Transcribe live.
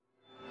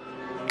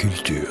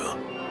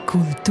Kultur.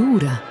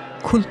 Kultura.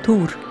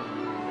 Kultur.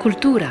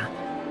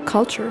 Kultura.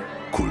 Culture.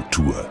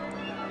 Kultur.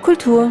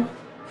 Kultur.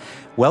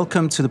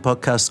 Welcome to the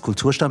podcast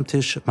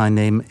Kulturstammtisch. My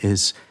name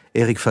is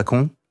Eric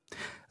Facon.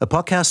 A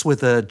podcast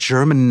with a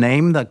German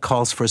name that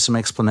calls for some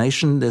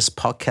explanation. This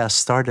podcast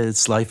started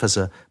its life as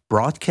a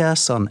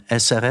broadcast on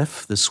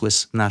SRF, the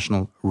Swiss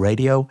National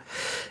Radio,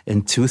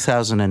 in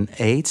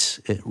 2008.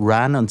 It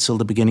ran until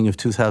the beginning of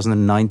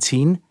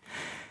 2019.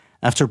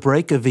 After a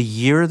break of a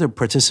year, the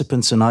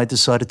participants and I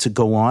decided to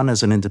go on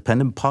as an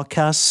independent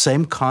podcast.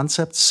 Same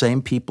concept,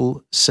 same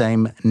people,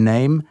 same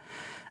name.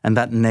 And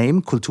that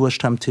name,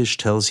 Kulturstammtisch,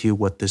 tells you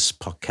what this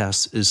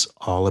podcast is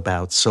all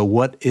about. So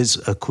what is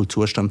a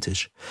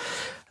Kulturstammtisch?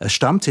 A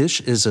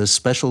Stammtisch is a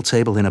special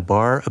table in a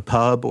bar, a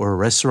pub, or a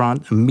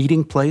restaurant, a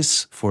meeting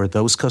place for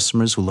those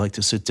customers who like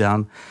to sit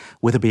down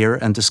with a beer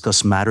and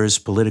discuss matters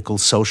political,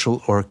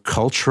 social, or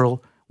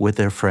cultural with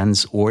their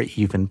friends or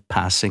even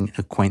passing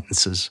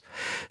acquaintances.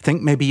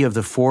 Think maybe of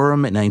the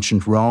Forum in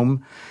ancient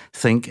Rome,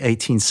 think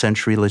 18th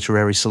century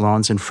literary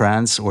salons in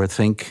France, or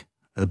think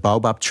the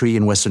baobab tree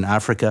in Western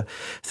Africa.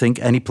 Think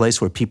any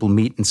place where people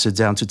meet and sit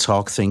down to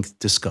talk, think,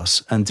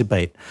 discuss, and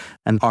debate.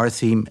 And our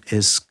theme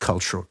is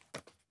cultural.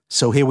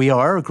 So here we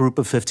are, a group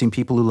of 15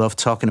 people who love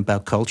talking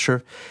about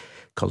culture.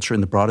 Culture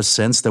in the broadest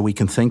sense that we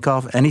can think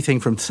of. Anything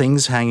from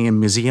things hanging in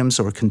museums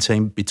or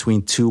contained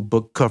between two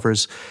book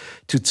covers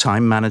to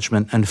time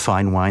management and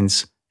fine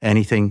wines.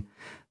 Anything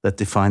that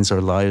defines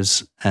our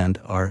lives and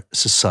our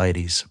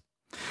societies.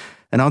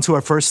 And on to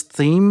our first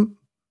theme,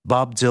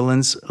 Bob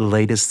Dylan's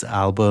latest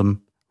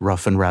album,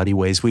 Rough and Rowdy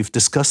Ways. We've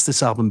discussed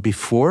this album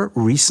before,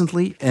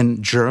 recently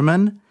in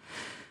German.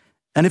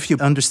 And if you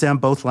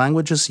understand both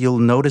languages, you'll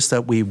notice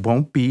that we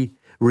won't be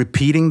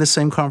repeating the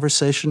same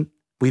conversation.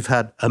 We've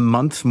had a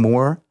month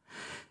more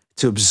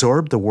to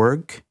absorb the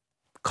work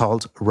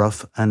called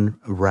Rough and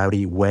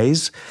Rowdy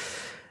Ways.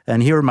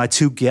 And here are my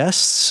two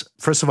guests.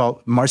 First of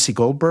all, Marcy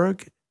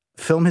Goldberg,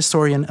 film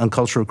historian and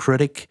cultural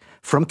critic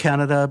from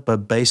Canada,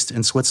 but based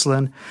in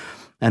Switzerland.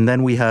 And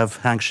then we have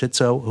Hank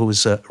Shizzoe, who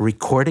is a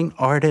recording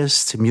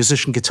artist,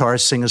 musician,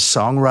 guitarist, singer,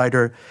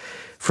 songwriter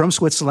from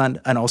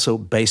Switzerland and also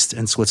based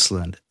in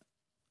Switzerland.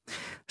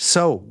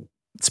 So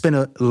it's been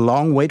a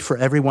long wait for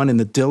everyone in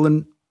the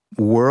Dylan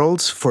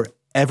world, for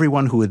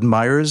everyone who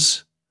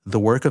admires the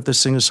work of the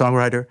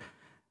singer-songwriter.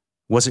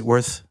 Was it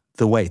worth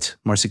the wait?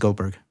 Marcy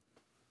Goldberg.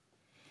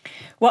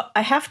 Well,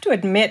 I have to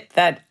admit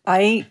that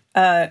I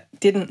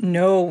didn't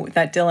know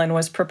that Dylan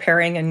was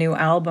preparing a new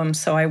album,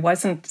 so I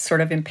wasn't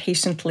sort of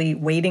impatiently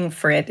waiting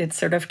for it. It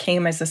sort of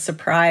came as a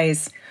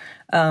surprise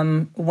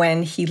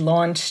when he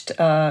launched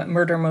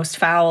Murder Most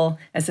Foul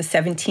as a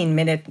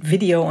 17-minute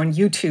video on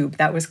YouTube.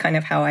 That was kind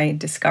of how I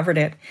discovered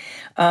it.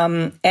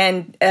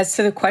 And as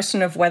to the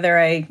question of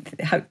whether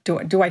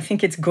do I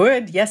think it's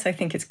good? Yes, I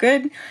think it's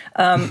good.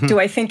 Do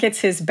I think it's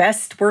his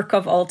best work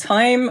of all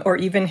time or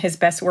even his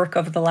best work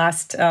of the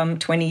last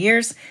 20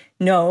 years?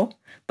 No,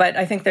 but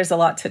I think there's a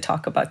lot to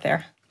talk about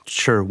there.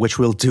 Sure, which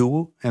we'll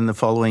do in the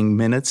following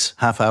minutes,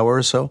 half hour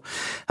or so.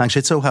 Hank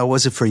Shizzoe, how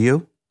was it for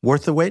you?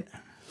 Worth the wait?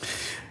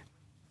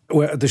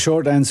 Well, the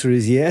short answer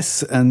is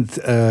yes, and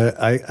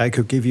I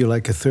could give you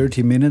like a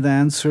 30-minute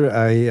answer.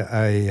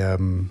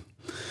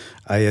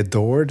 I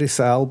adore this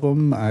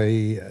album.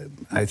 I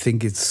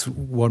think it's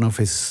one of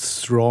his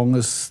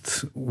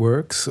strongest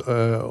works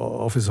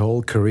of his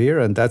whole career,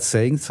 and that's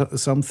saying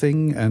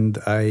something. And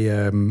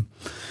I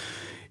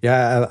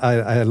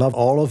love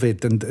all of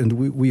it, and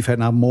we've had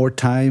now more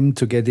time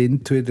to get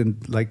into it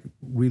and like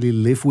really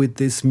live with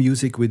this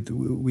music,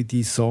 with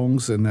these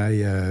songs, and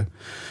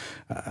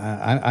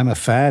I'm a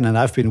fan, and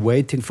I've been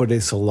waiting for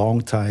this a long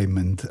time,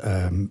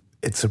 and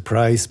it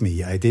surprised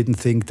me. I didn't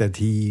think that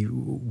he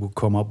would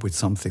come up with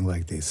something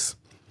like this.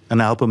 An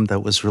album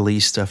that was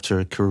released after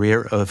a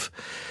career of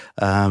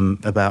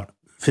about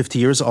 50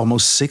 years,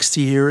 almost 60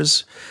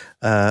 years.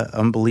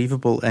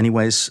 Unbelievable.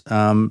 Anyways,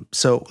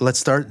 so let's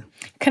start.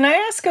 Can I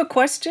ask a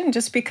question?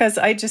 Just because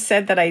I just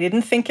said that I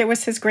didn't think it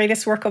was his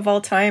greatest work of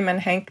all time, and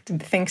Hank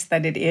thinks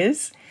that it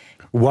is.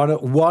 One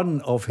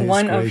of his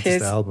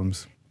greatest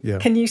albums. Yeah.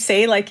 Can you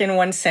say, like, in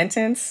one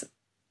sentence?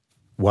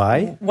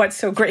 Why? What's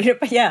so great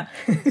about? Yeah.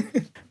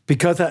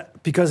 because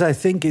I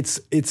think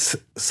it's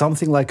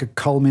something like a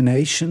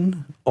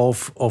culmination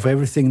of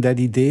everything that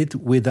he did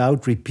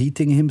without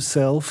repeating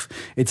himself.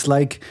 It's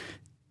like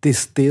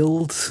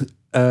distilled,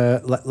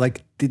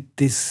 like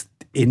this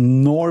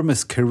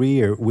enormous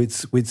career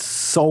with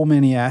so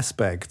many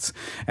aspects,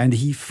 and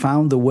he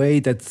found a way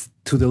that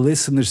to the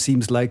listener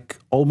seems like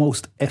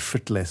almost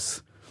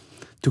effortless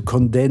to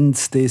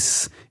condense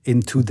this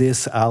into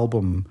this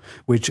album,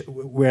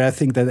 where I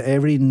think that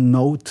every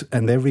note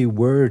and every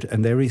word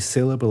and every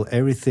syllable,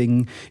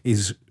 everything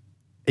is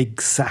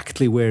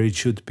exactly where it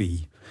should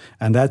be.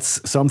 And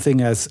that's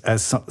something as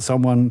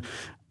someone,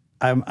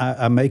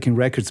 I'm making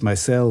records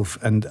myself,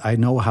 and I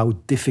know how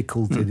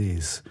difficult it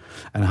is,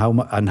 and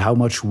how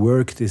much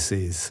work this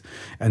is.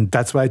 And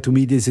that's why to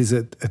me this is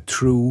a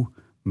true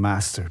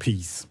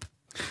masterpiece.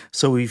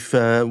 So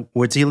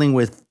we're dealing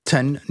with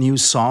 10 new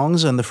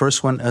songs, and the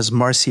first one, as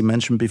Marcy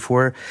mentioned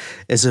before,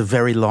 is a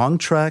very long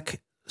track,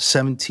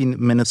 17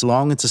 minutes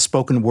long. It's a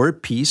spoken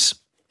word piece,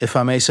 if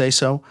I may say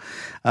so.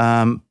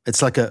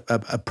 It's like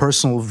a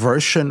personal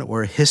version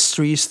or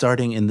history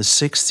starting in the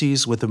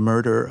 60s with the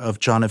murder of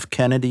John F.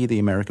 Kennedy, the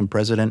American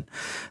president.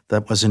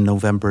 That was in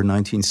November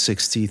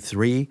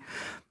 1963.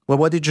 Well,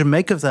 what did you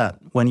make of that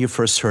when you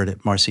first heard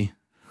it, Marcy?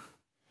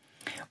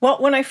 Well,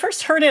 when I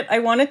first heard it, I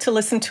wanted to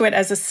listen to it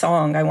as a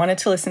song. I wanted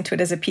to listen to it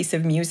as a piece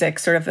of music,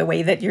 sort of the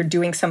way that you're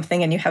doing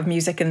something and you have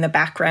music in the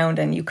background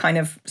and you kind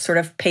of sort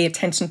of pay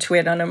attention to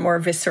it on a more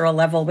visceral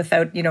level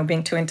without,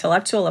 being too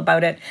intellectual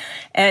about it.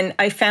 And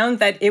I found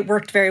that it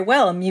worked very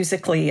well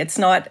musically. It's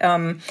not,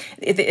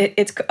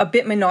 it's a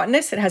bit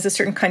monotonous. It has a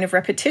certain kind of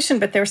repetition,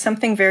 but there's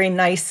something very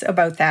nice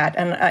about that.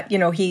 And,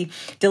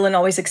 Dylan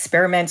always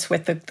experiments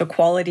with the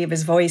quality of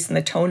his voice and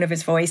the tone of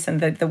his voice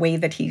and the way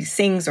that he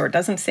sings or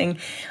doesn't sing.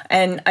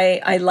 And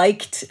I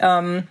liked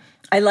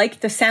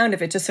the sound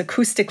of it just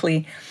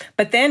acoustically.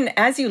 But then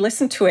as you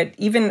listen to it,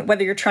 even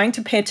whether you're trying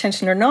to pay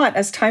attention or not,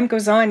 as time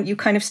goes on, you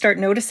kind of start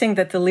noticing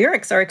that the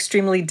lyrics are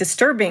extremely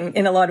disturbing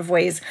in a lot of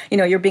ways.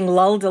 You're being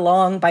lulled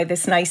along by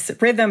this nice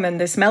rhythm and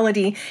this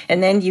melody.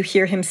 And then you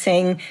hear him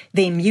saying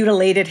they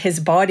mutilated his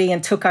body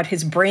and took out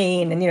his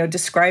brain and,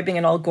 describing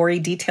in all gory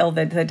detail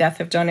the death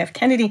of John F.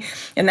 Kennedy.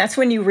 And that's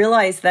when you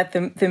realize that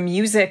the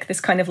music,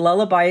 this kind of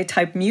lullaby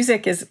type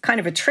music, is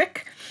kind of a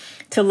trick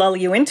to lull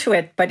you into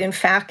it. But in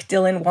fact,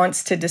 Dylan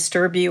wants to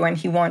disturb you and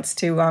he wants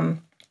to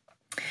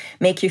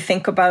make you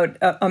think about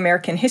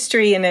American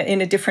history in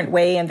a different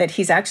way, and that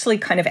he's actually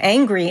kind of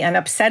angry and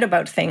upset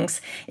about things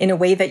in a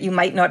way that you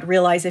might not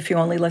realize if you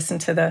only listen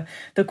to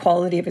the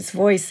quality of his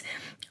voice.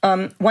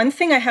 One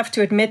thing I have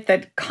to admit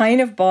that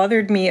kind of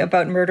bothered me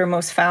about Murder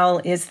Most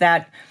Foul is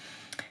that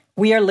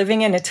we are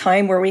living in a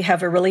time where we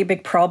have a really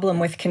big problem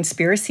with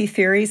conspiracy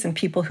theories and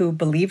people who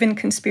believe in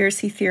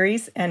conspiracy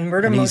theories. And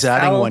Murder Most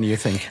Foul one, you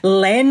think?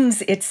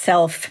 Lends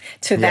itself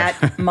to that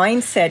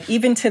mindset,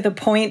 even to the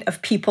point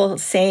of people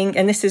saying,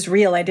 and this is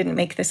real, I didn't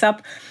make this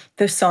up,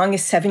 the song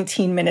is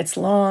 17 minutes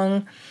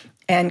long.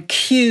 And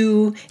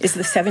Q is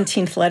the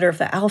 17th letter of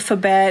the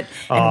alphabet.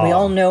 And we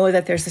all know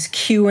that there's this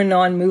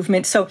QAnon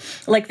movement. So,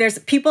 there's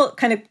people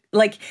kind of,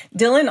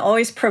 Dylan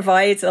always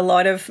provides a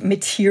lot of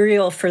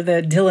material for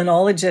the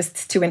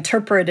Dylanologists to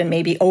interpret and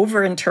maybe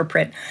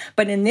over-interpret.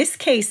 But in this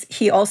case,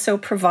 he also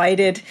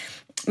provided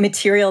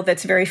material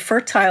that's very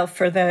fertile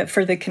for the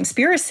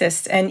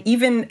conspiracists. And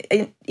even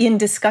in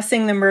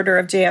discussing the murder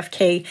of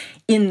JFK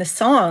in the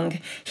song,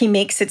 he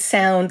makes it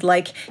sound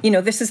like,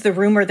 this is the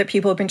rumor that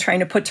people have been trying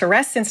to put to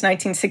rest since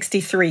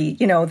 1963,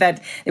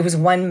 that it was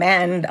one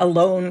man, a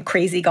lone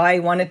crazy guy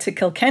who wanted to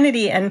kill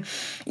Kennedy. And,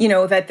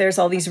 that there's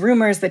all these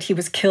rumors that he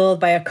was killed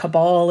by a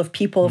cabal of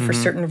people for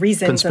certain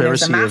reasons.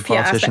 Conspiracy and there's a mafia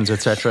of politicians,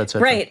 et cetera, et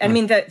cetera. Right. I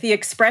mean, the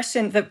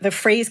expression, the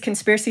phrase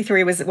conspiracy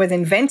theory was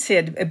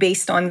invented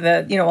based on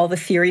all the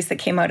theories that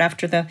came out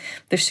after the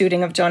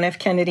shooting of John F.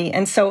 Kennedy.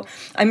 And so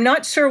I'm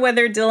not sure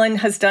whether Dylan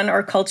has done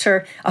our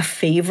culture a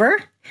favor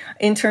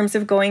in terms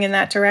of going in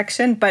that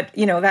direction. But,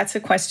 that's a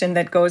question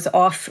that goes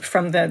off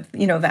from the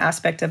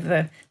aspect of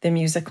the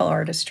musical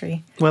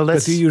artistry. Well,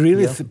 but do you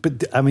really?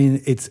 But I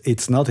mean,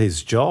 it's not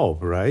his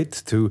job, right?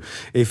 To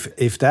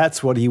if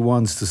that's what he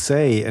wants to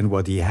say and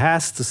what he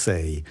has to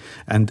say,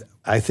 and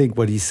I think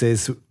what he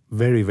says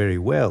very, very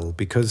well,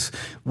 because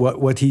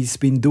what he's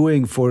been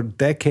doing for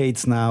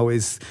decades now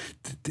is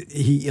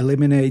he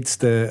eliminates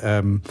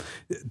the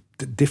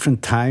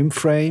different time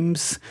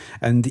frames,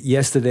 and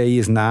yesterday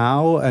is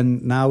now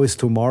and now is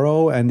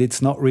tomorrow, and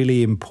it's not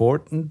really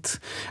important,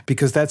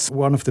 because that's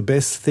one of the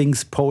best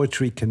things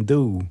poetry can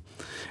do.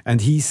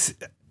 And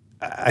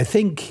I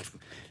think,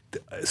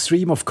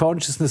 stream of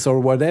consciousness or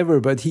whatever,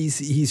 but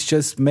he's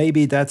just,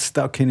 maybe that's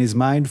stuck in his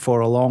mind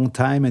for a long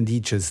time and he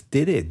just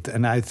did it.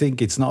 And I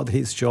think it's not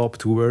his job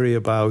to worry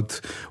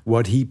about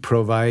what he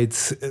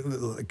provides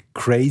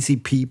crazy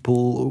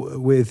people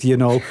with,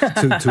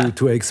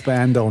 to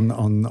expand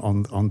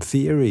on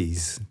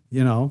theories,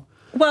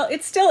 Well,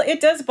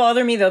 it does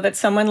bother me, though, that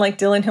someone like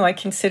Dylan, who I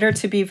consider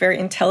to be very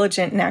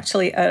intelligent and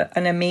actually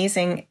an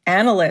amazing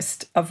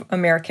analyst of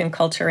American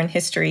culture and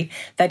history,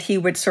 that he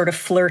would sort of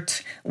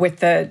flirt with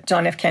the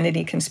John F.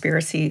 Kennedy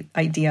conspiracy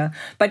idea.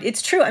 But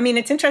it's true. I mean,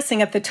 it's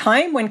interesting. At the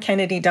time when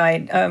Kennedy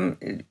died,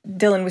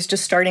 Dylan was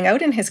just starting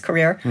out in his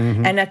career.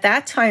 Mm-hmm. And at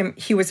that time,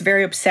 he was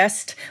very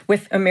obsessed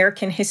with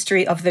American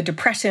history of the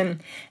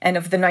Depression and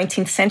of the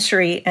 19th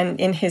century. And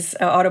in his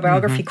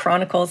autobiography,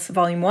 Chronicles,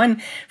 Volume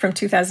 1 from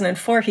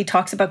 2004, he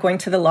talks about going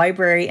to the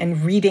library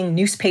and reading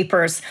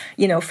newspapers,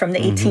 from the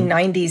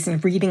 1890s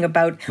and reading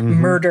about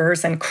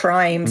murders and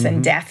crimes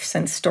and deaths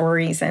and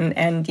stories.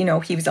 And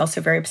he was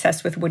also very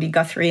obsessed with Woody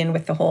Guthrie and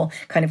with the whole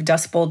kind of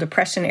Dust Bowl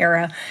Depression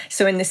era.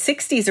 So in the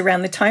 60s,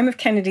 around the time of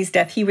Kennedy's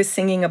death, he was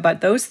singing about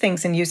those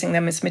things and using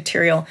them as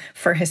material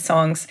for his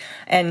songs.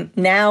 And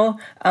now,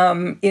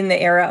 in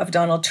the era of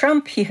Donald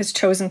Trump, he has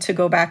chosen to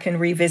go back and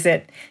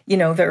revisit,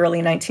 the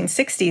early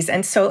 1960s.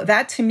 And so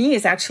that, to me,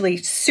 is actually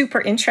super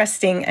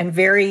interesting and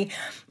very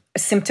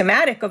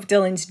symptomatic of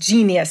Dylan's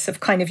genius of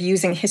kind of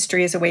using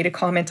history as a way to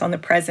comment on the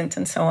present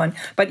and so on.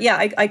 But yeah,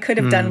 I could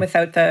have done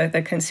without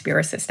the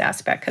conspiracist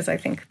aspect, because I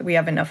think we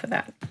have enough of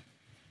that.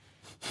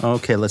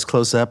 Okay, let's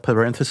close that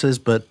parenthesis.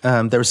 But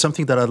there was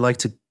something that I'd like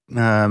to,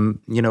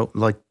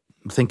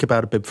 think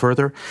about a bit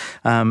further.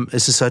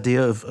 Is this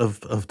idea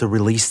of the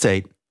release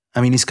date.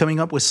 I mean, he's coming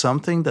up with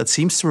something that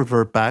seems to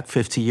revert back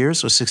 50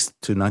 years or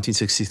to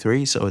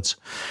 1963. So it's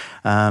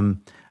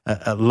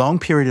a long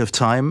period of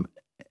time.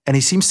 And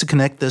he seems to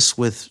connect this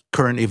with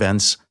current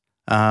events.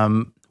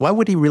 Why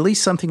would he release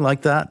something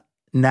like that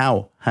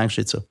now, Hank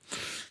Shizzoe?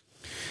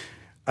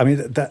 I mean,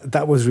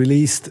 that was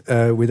released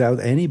without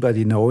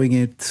anybody knowing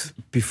it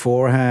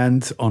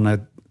beforehand on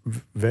a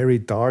very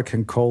dark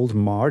and cold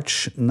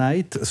March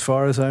night, as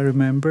far as I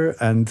remember.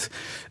 And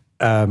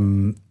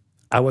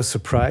I was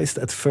surprised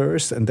at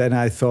first, and then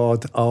I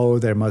thought, oh,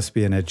 there must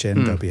be an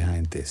agenda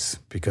behind this.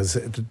 Because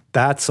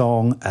that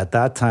song at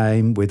that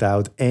time,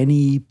 without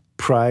any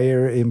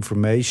prior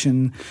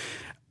information,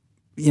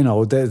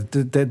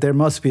 there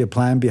must be a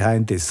plan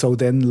behind this. So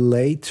then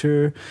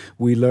later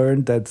we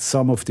learned that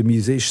some of the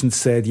musicians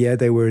said, yeah,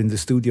 they were in the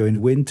studio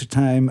in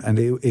wintertime, and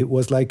it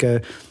was like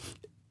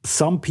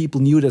some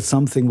people knew that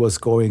something was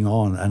going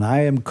on. And I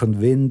am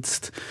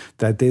convinced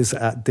that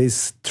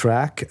this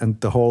track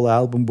and the whole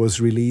album was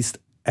released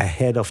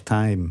ahead of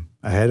time,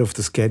 ahead of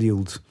the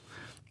scheduled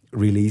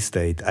release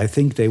date. I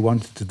think they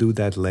wanted to do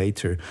that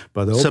later,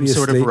 but obviously, some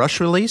sort of rush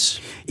release.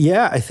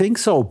 Yeah, I think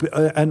so,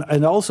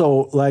 and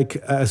also, like,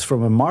 as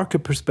from a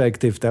market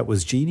perspective, that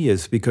was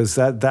genius, because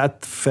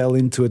that fell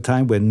into a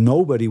time when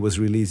nobody was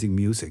releasing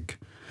music.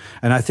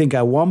 And I think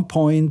at one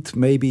point,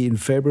 maybe in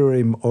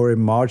February or in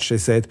March, they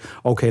said,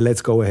 "Okay,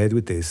 let's go ahead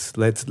with this.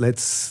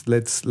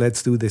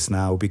 Let's do this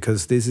now,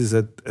 because this is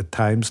a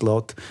time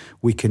slot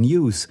we can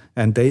use."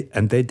 And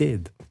they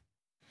did.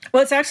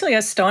 Well, it's actually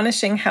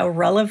astonishing how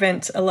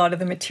relevant a lot of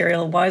the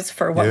material was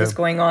for what was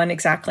going on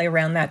exactly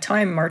around that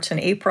time, March and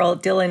April.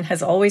 Dylan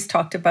has always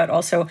talked about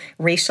also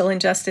racial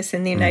injustice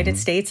in the United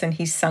States, and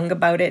he's sung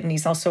about it, and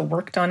he's also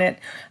worked on it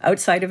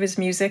outside of his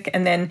music.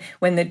 And then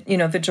when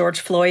the George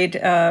Floyd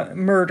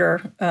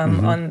murder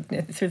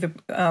through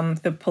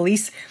the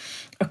police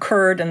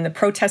occurred, and the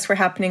protests were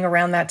happening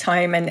around that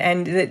time,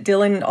 and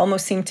Dylan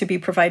almost seemed to be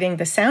providing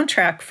the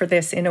soundtrack for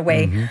this in a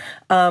way.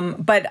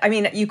 But I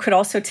mean, you could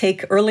also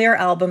take earlier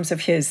albums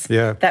of his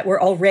that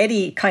were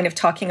already kind of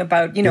talking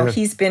about,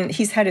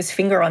 he's had his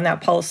finger on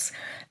that pulse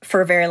for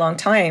a very long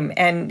time.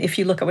 And if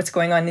you look at what's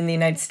going on in the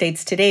United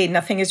States today,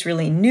 nothing is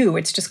really new.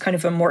 It's just kind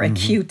of a more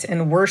acute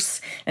and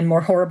worse and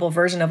more horrible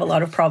version of a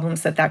lot of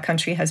problems that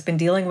country has been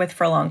dealing with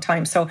for a long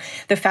time. So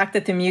the fact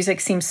that the music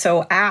seems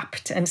so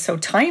apt and so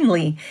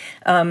timely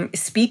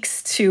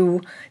speaks to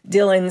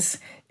Dylan's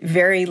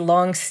very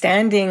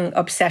long-standing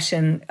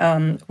obsession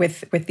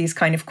with these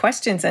kind of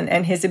questions,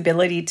 and his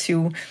ability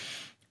to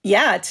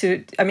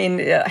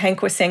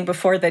Hank was saying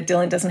before that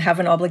Dylan doesn't have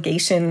an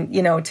obligation,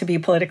 to be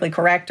politically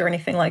correct or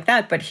anything like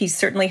that, but he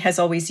certainly has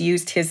always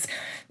used his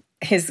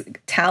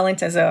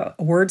talent as a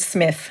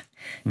wordsmith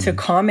to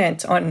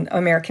comment on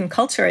American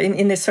culture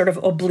in this sort of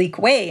oblique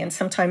way, and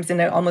sometimes in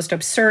an almost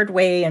absurd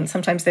way, and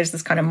sometimes there's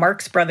this kind of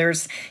Marx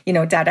Brothers,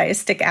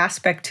 Dadaistic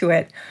aspect to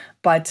it.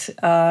 But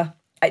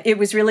it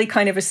was really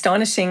kind of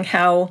astonishing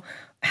how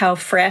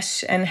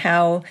fresh and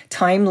how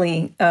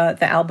timely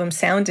the album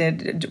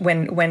sounded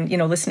when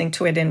listening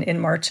to it in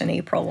March and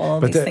April while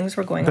all these things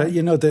were going on.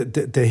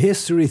 But the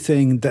history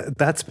thing,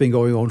 that's been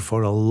going on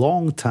for a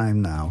long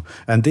time now.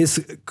 And this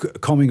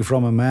coming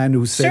from a man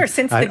who said... Sure,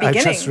 since the beginning.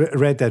 I just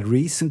read that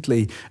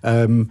recently.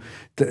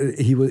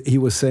 He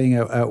was saying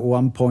at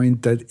one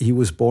point that he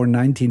was born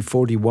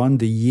 1941,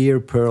 the year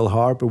Pearl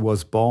Harbor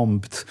was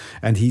bombed,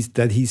 and he's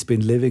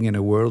been living in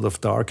a world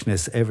of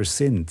darkness ever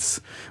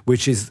since,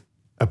 which is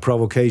a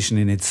provocation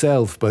in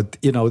itself, but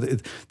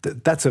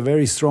that's a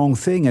very strong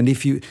thing. And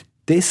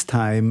this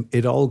time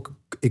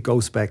it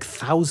goes back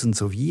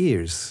thousands of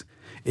years.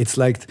 It's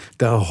like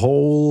the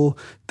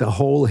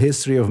whole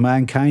history of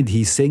mankind.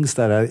 He sings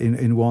that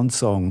in one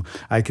song.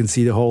 I can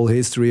see the whole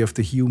history of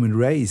the human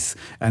race,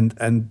 and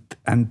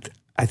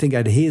I think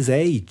at his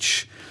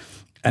age,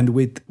 and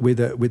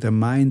with a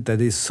mind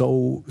that is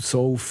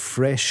so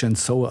fresh and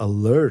so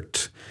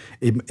alert,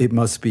 it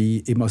must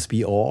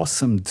be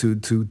awesome to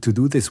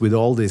do this with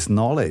all this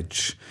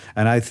knowledge.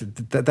 And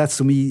that's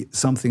to me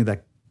something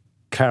that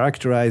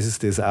characterizes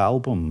this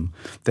album.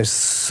 There's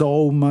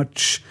so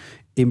much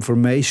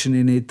information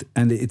in it,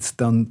 and it's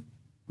done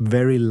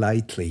very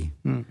lightly.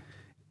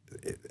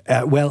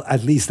 Well,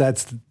 at least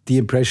that's the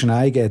impression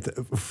I get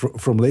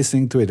from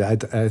listening to it.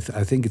 I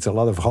think it's a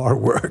lot of hard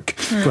work.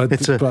 But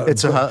it's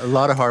a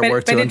lot of hard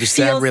work to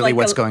understand really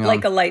what's going on.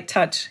 Like a light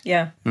touch,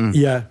 yeah.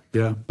 Yeah.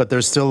 But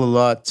there's still a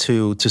lot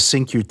to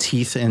sink your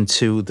teeth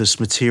into this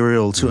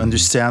material, to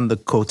understand the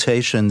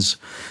quotations,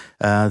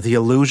 the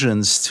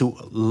allusions to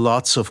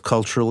lots of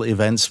cultural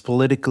events,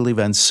 political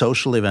events,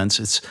 social events.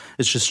 It's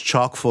just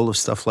chock full of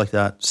stuff like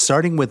that.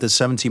 Starting with a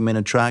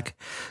 17-minute track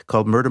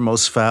called Murder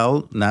Most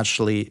Foul,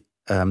 naturally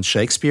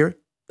Shakespeare.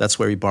 That's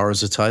where he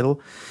borrows the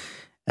title.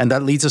 And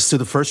that leads us to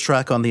the first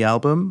track on the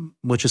album,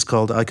 which is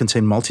called I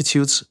Contain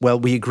Multitudes. Well,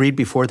 we agreed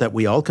before that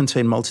we all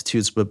contain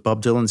multitudes, but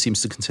Bob Dylan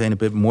seems to contain a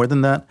bit more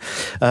than that.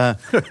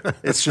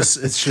 It's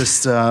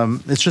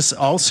just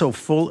also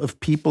full of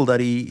people that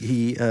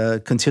he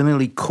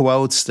continually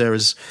quotes.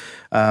 There's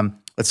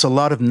it's a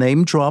lot of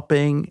name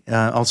dropping.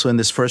 Also in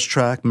this first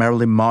track,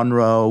 Marilyn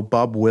Monroe,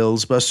 Bob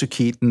Wills, Buster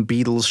Keaton,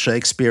 Beatles,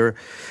 Shakespeare,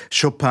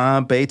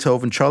 Chopin,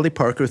 Beethoven, Charlie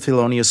Parker,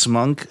 Thelonious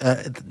Monk,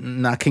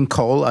 Nat King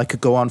Cole. I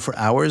could go on for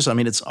hours. I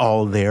mean, it's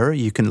all there.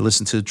 You can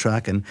listen to the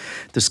track and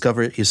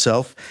discover it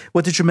yourself.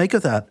 What did you make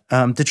of that?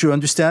 Did you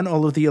understand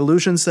all of the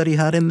allusions that he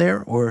had in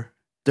there? Or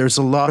there's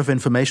a lot of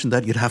information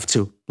that you'd have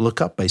to look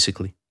up,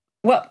 basically?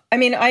 Well, I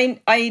mean,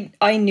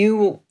 I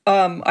knew,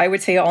 I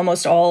would say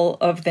almost all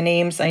of the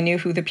names. I knew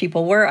who the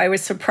people were. I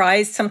was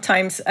surprised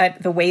sometimes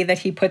at the way that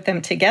he put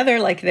them together.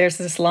 Like there's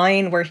this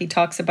line where he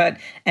talks about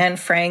Anne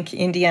Frank,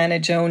 Indiana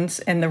Jones,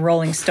 and the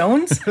Rolling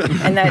Stones.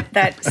 And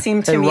that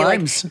seemed to me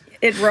rhymes. like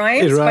it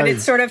rhymes, but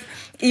it's sort of,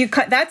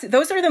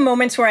 those are the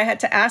moments where I had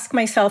to ask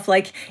myself,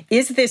 like,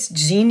 is this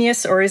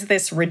genius or is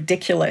this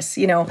ridiculous?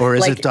 You know, or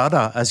is it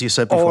Dada, as you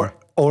said before?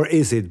 Or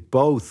is it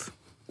both?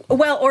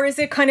 Well, or is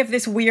it kind of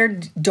this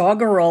weird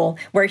doggerel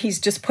where he's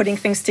just putting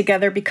things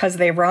together because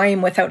they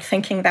rhyme without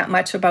thinking that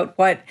much about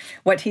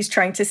what he's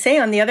trying to say?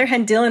 On the other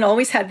hand, Dylan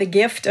always had the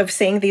gift of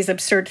saying these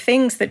absurd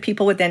things that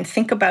people would then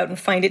think about and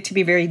find it to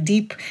be very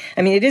deep.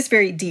 I mean, it is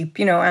very deep.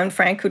 You know, Anne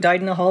Frank, who died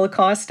in the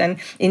Holocaust, and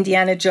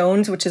Indiana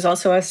Jones, which is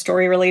also a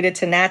story related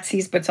to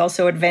Nazis, but it's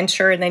also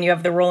adventure. And then you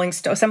have the Rolling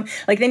Stones.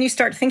 Then you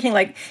start thinking,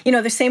 like, you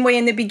know, the same way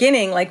in the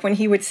beginning, like when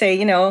he would say,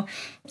 you know,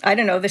 I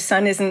don't know, the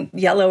sun isn't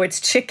yellow, it's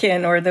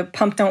chicken, or the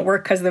pump don't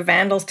work because the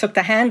Vandals took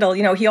the handle.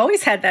 You know, he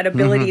always had that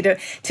ability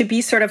to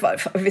be sort of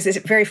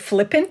very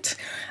flippant,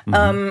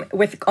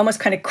 with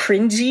almost kind of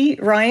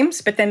cringy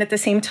rhymes, but then at the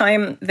same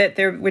time that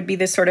there would be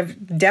this sort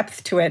of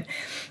depth to it.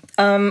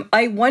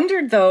 I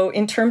wondered, though,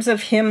 in terms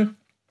of him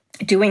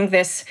doing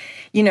this,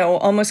 you know,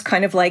 almost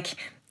kind of like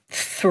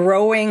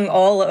throwing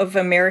all of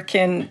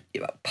American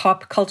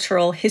pop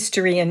cultural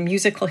history and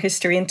musical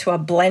history into a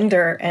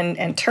blender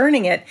and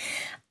turning it.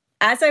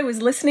 As I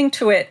was listening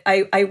to it,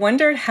 I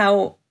wondered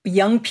how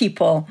young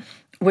people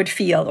would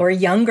feel, or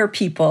younger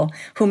people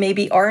who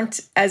maybe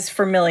aren't as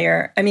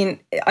familiar. I mean,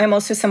 I'm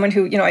also someone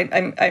who, you know,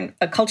 I'm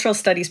a cultural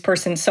studies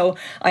person, so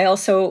I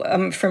also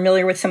am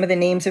familiar with some of the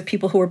names of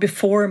people who were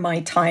before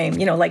my time.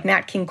 You know, like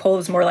Nat King Cole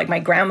is more like my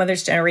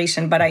grandmother's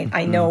generation, but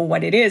I know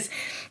what it is.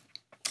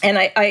 And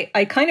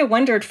I kind of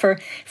wondered for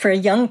a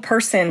young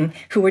person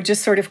who would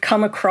just sort of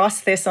come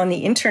across this on the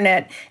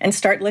internet and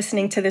start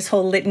listening to this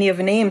whole litany of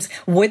names,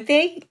 would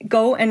they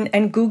go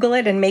and Google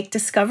it and make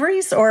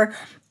discoveries, or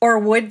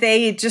would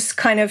they just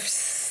kind of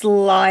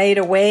slide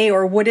away,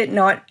 or would it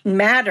not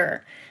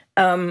matter,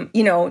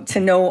 you know, to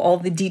know all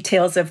the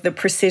details of the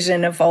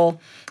precision of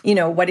all, you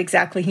know, what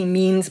exactly he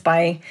means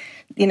by,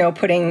 you know,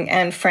 putting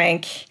Anne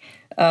Frank,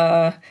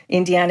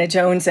 Indiana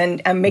Jones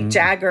and Mick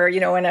Jagger, you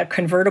know, in a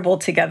convertible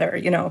together,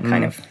 you know,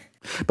 kind of.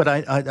 But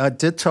I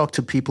did talk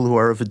to people who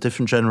are of a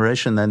different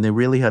generation, and they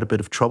really had a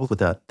bit of trouble with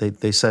that.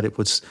 They said it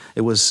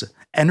was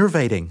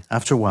enervating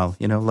after a while,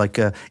 you know, like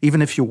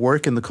even if you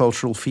work in the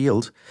cultural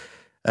field,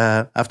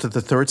 after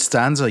the third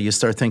stanza, you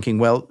start thinking,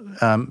 well,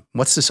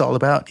 what's this all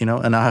about, you know?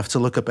 And I have to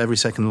look up every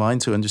second line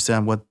to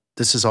understand what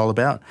this is all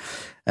about.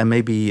 And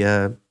maybe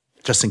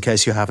just in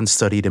case you haven't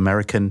studied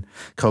American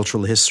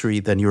cultural history,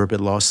 then you're a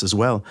bit lost as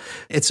well.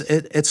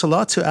 It's a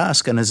lot to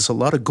ask, and it's a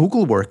lot of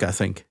Google work, I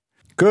think.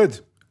 Good.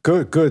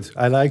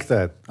 I like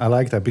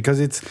that because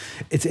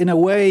it's in a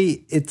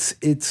way it's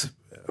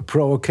a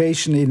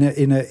provocation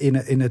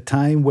in a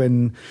time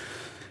when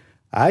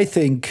I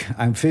think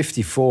I'm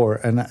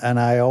 54 and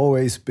I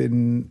always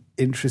been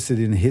interested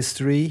in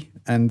history,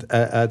 and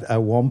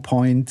at one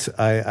point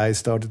I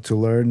started to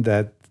learn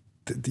that,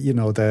 you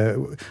know,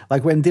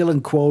 like when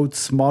Dylan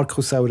quotes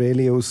Marcus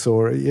Aurelius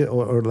or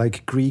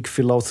like Greek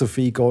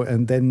philosophy,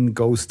 and then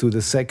goes to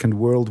the Second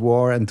World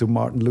War and to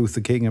Martin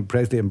Luther King and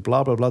Presley and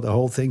blah blah blah, the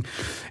whole thing.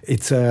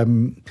 It's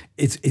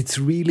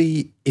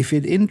really, if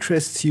it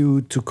interests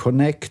you to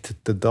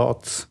connect the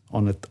dots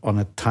on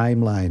a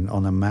timeline,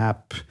 on a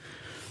map,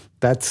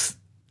 that's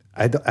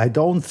I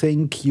don't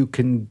think you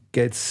can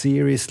get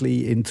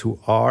seriously into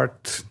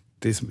art.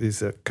 This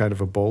is a kind of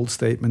a bold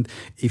statement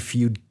if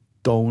you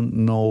don't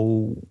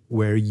know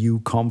where you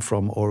come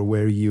from, or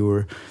where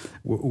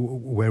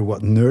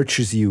what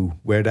nurtures you,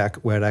 where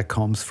that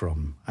comes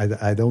from.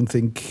 I don't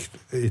think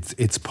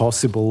it's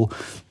possible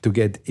to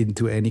get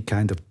into any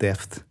kind of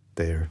depth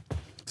there.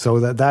 So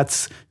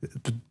that's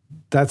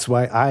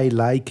why I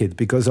like it,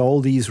 because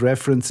all these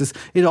references.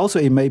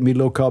 It made me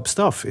look up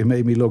stuff. It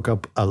made me look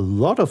up a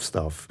lot of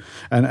stuff.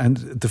 And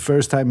the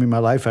first time in my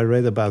life I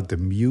read about the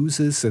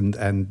muses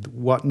and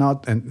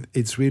whatnot, and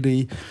it's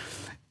really,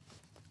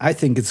 I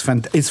think it's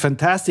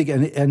fantastic,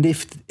 and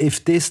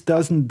if this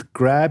doesn't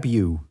grab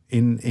you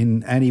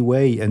in any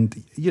way,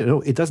 and you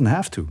know, it doesn't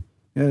have to.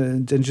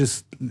 Then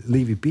just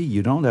leave it be.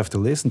 You don't have to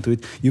listen to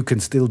it. You can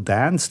still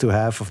dance to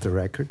half of the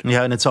record.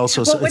 Yeah, and it's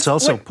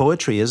also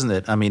poetry, isn't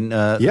it? I mean,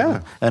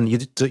 yeah. And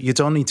you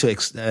don't need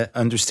to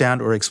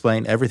understand or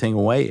explain everything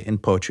away in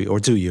poetry, or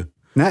do you?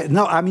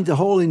 No, I mean the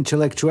whole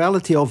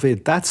intellectuality of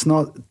it. That's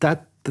not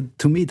that.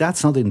 To me,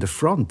 that's not in the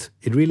front.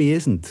 It really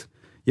isn't.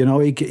 You know,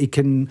 it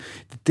can.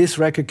 This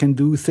record can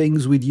do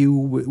things with you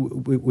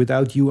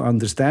without you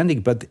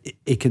understanding, but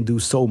it can do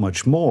so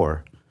much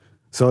more.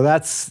 So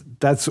that's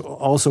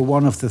also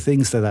one of the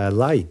things that I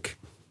like.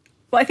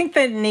 Well, I think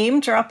the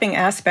name-dropping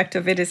aspect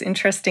of it is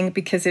interesting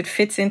because it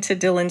fits into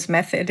Dylan's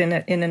method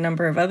in a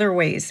number of other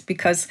ways.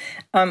 Because,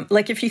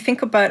 like, if you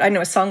think about, I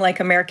know, a song like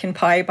American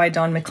Pie by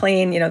Don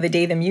McLean, you know, the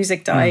day the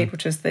music died,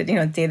 which was the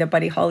day that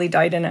Buddy Holly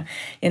died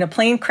in a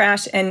plane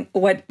crash. And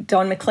what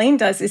Don McLean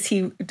does is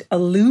he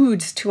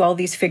alludes to all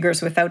these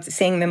figures without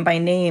saying them by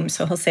name.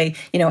 So he'll say,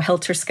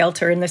 Helter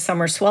Skelter in the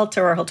Summer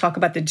Swelter, or he'll talk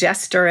about the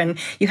jester. And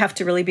you have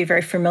to really be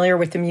very familiar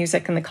with the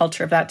music and the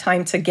culture of that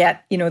time to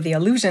get, the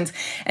allusions.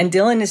 And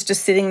Dylan is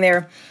just sitting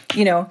there,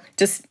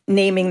 just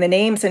naming the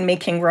names and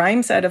making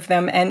rhymes out of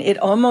them. And it's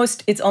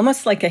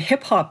almost like a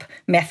hip hop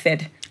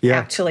method,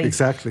 actually.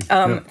 Exactly.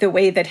 The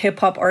way that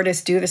hip hop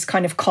artists do this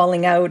kind of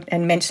calling out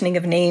and mentioning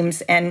of names,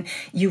 and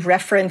you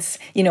reference,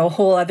 a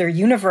whole other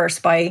universe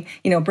by,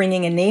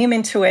 bringing a name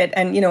into it.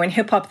 And, in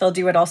hip hop, they'll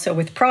do it also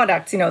with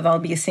products. They'll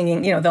be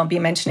singing, they'll be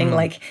mentioning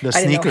like, the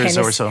sneakers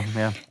or so,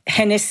 yeah.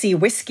 Hennessy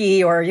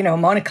whiskey, or,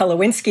 Monica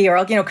Lewinsky, or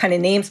all, kind of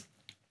names.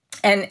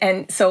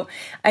 And so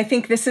I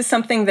think this is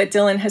something that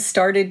Dylan has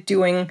started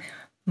doing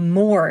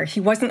more. He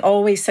wasn't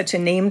always such a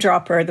name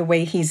dropper the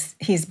way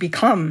he's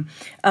become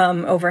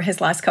over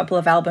his last couple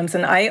of albums.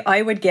 And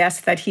I would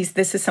guess that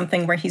this is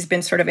something where he's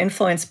been sort of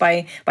influenced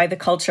by the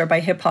culture,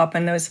 by hip hop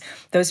and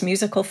those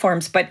musical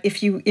forms. But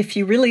if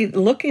you really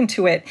look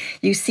into it,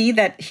 you see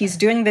that he's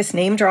doing this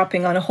name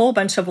dropping on a whole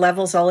bunch of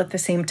levels all at the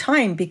same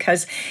time,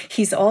 because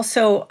he's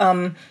also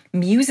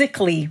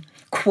musically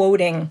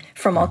quoting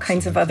from all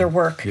kinds of other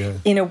work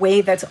in a way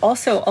that's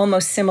also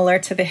almost similar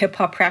to the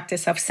hip-hop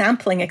practice of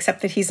sampling,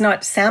 except that he's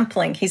not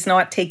sampling. He's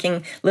not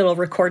taking little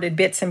recorded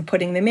bits and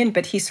putting them in,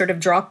 but he's sort of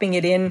dropping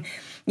it in,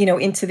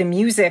 into the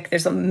music.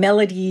 There's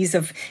melodies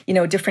of,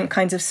 different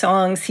kinds of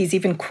songs. He's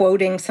even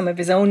quoting some of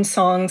his own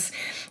songs.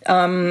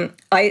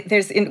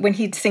 When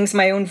he sings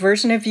My Own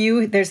Version of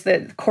You, there's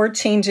the chord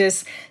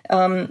changes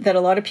that a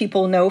lot of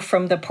people know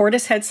from the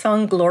Portishead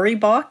song Glory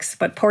Box,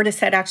 but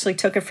Portishead actually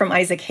took it from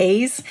Isaac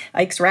Hayes,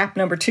 Ike's Rap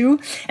No. 2.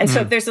 And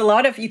so there's a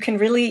lot of, you can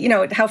really,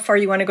 how far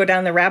you want to go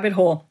down the rabbit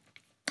hole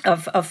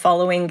of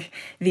following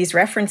these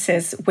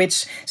references,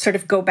 which sort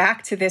of go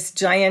back to this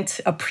giant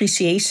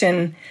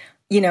appreciation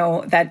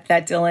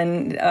that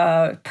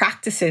Dylan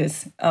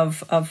practices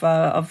of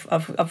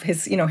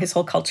his his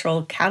whole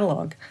cultural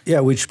catalog. Yeah,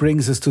 which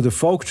brings us to the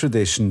folk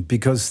tradition,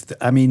 because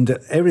I mean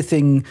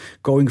everything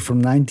going from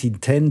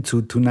 1910 to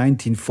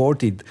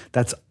 1940,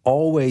 that's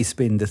always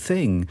been the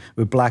thing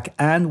with black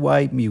and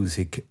white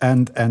music,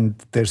 and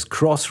there's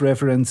cross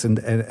reference and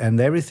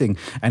everything,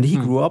 and he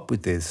grew up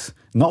with this.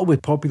 Not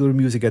with popular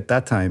music at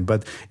that time,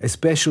 but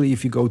especially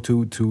if you go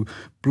to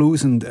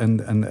blues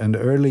and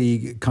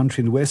early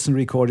country and western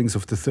recordings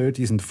of the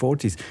 30s and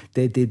 40s,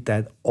 they did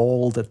that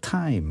all the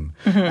time.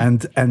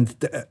 And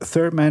the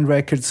Third Man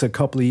Records a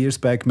couple of years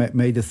back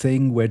made a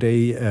thing where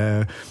they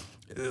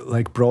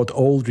brought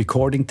old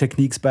recording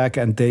techniques back,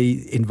 and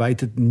they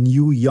invited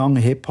new young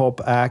hip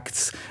hop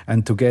acts,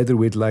 and together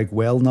with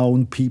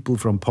well-known people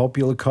from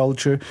popular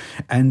culture,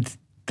 and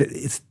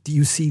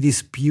you see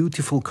this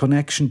beautiful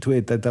connection to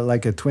it, that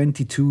like a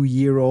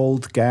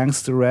 22-year-old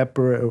gangster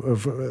rapper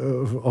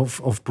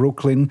of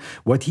Brooklyn,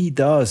 what he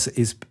does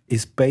is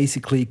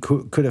basically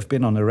could have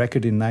been on a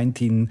record in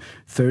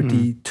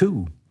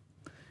 1932.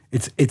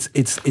 It's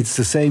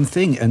the same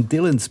thing, and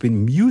Dylan's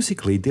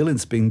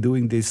been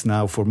doing this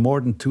now for more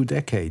than 2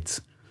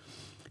 decades.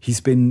 He's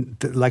been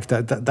like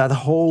that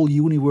whole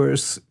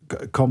universe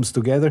comes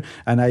together,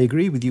 and I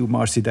agree with you,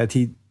 Marcy, that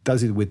he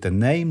does it with the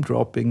name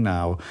dropping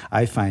now.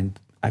 I find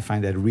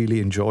that really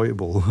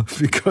enjoyable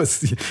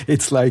because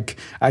it's like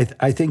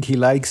I think he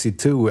likes it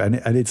too, and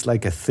it's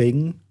like a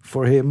thing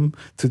for him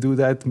to do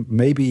that.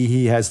 Maybe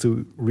he has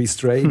to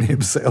restrain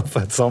himself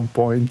at some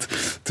point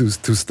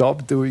to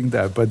stop doing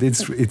that, but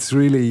it's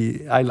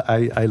really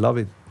I love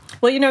it.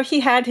 Well, he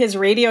had his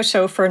radio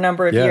show for a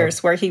number of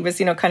years where he was,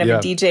 kind of a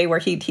DJ, where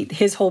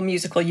his whole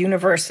musical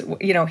universe,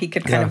 he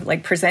could kind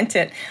of present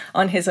it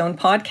on his own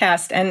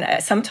podcast.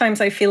 And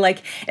sometimes I feel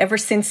like ever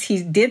since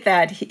he did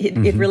that,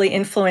 it really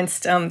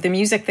influenced the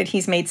music that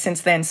he's made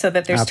since then. So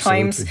that there's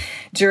times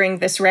during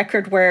this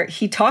record where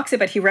he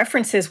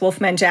references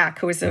Wolfman Jack,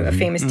 who was a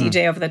famous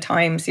DJ of the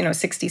times,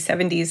 60s,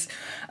 70s.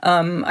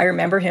 I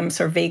remember him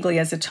sort of vaguely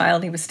as a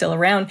child. He was still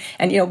around.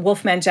 And,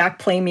 Wolfman Jack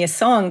play me a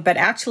song, but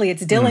actually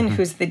it's Dylan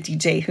who's the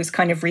DJ who's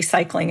kind of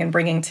recycling and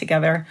bringing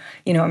together,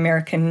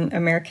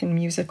 American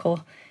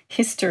musical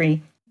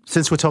history.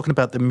 Since we're talking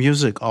about the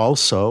music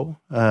also,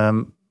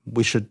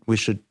 we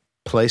should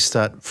place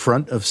that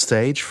front of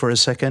stage for a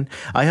second.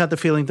 I had the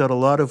feeling that a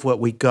lot of what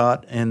we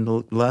got in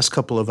the last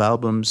couple of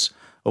albums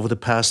over the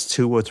past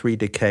 2 or 3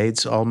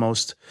 decades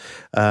almost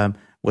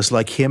was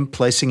like him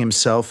placing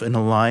himself in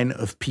a line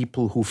of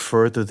people who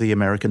further the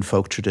American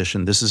folk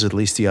tradition. This is at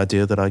least the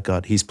idea that I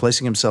got. He's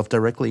placing himself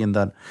directly in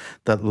that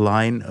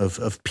line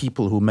of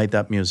people who made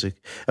that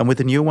music. And with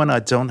the new one, I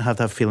don't have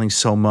that feeling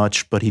so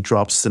much, but he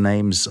drops the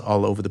names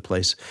all over the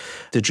place.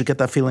 Did you get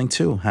that feeling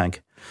too,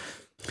 Hank?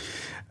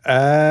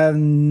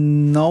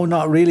 No,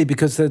 not really,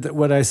 because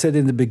what I said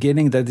in the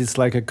beginning, that it's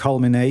like a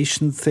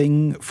culmination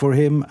thing for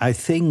him. I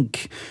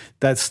think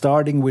that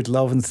starting with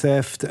Love and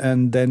Theft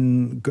and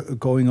then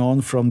going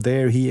on from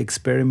there, he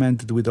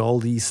experimented with all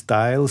these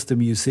styles. The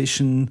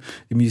musician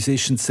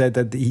said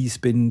that he's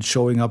been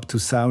showing up to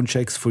sound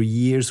checks for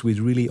years with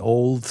really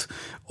old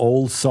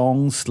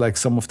songs, like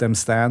some of them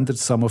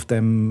standards, some of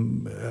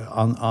them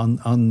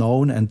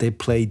unknown, and they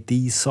played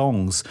these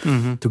songs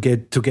to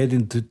get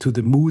into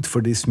the mood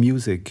for this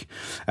music,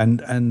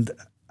 and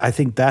I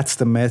think that's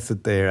the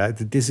method there.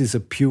 This is a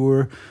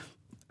pure.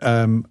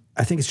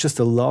 I think it's just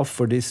a love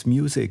for this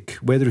music.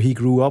 Whether he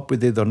grew up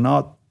with it or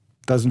not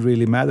doesn't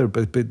really matter.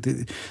 But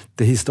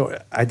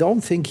the I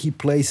don't think he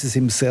places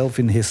himself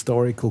in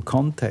historical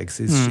context.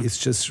 It's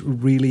just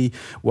really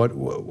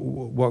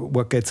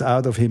what gets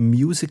out of him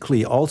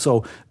musically.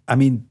 Also, I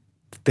mean,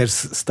 there's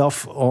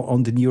stuff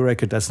on the new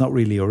record that's not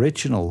really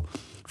original.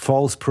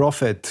 False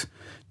Prophet,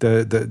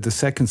 the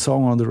second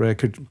song on the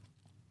record,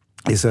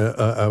 is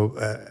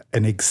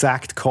an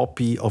exact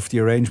copy of the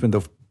arrangement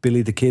of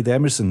Billy the Kid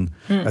Emerson,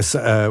 as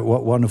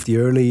one of the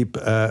early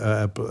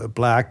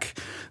Black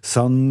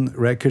Sun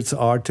Records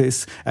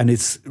artists, and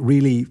it's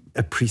really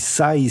a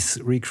precise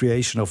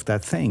recreation of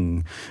that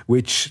thing,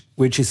 which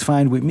is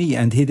fine with me.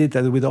 And he did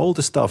that with all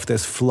the stuff.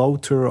 There's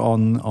Floater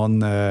on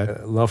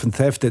Love and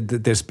Theft.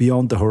 There's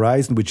Beyond the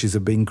Horizon, which is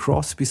a Bing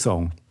Crosby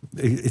song.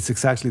 It's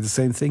exactly the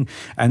same thing.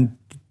 And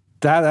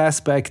that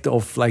aspect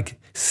of like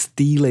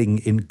stealing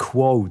in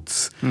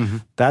quotes,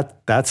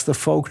 that's the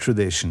folk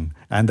tradition,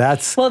 and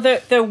that's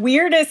the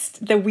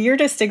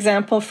weirdest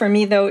example for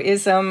me though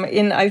is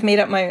in I've made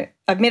up my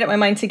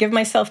mind to give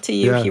myself to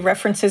you. He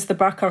references the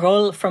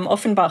barcarolle from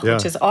Offenbach,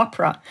 which is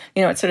opera.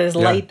 It's sort of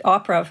light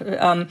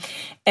opera,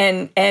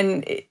 and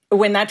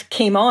when that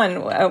came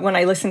on, when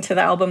I listened to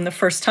the album the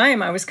first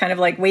time, I was kind of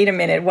like, wait a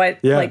minute,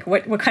 what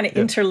kind of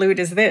interlude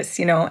is this?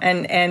 Love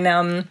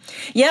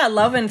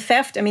and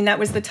Theft. I mean, that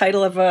was the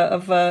title of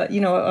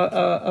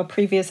a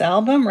previous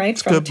album, right?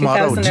 It's from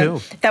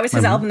 2000. That was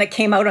his album that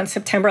came out on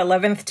September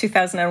 11th,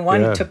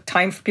 2001. It took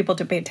time for people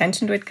to pay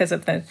attention to it because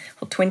of the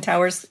whole Twin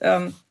Towers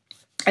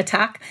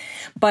attack.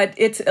 But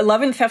it's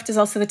Love and Theft is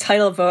also the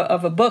title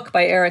of a book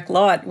by Eric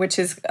Lott, which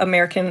is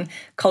American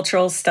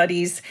cultural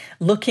studies,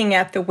 looking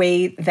at the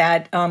way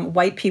that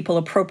white people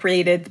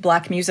appropriated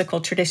Black musical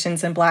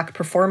traditions and Black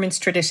performance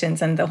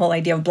traditions, and the whole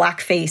idea of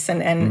blackface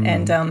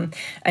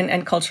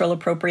and cultural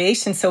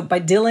appropriation. So by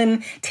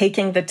Dylan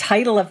taking the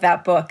title of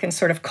that book and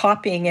sort of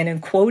copying it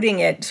and quoting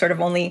it, sort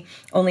of only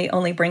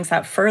brings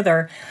that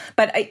further.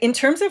 But in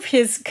terms of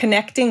his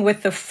connecting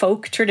with the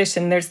folk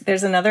tradition,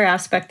 there's another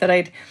aspect that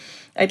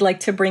I'd like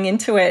to bring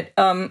into it,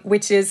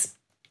 which is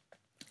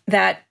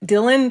that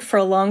Dylan for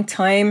a long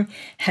time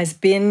has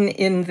been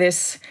in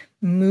this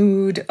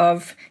mood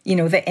of,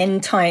 the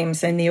end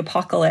times and the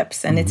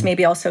apocalypse. And it's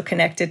maybe also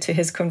connected to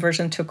his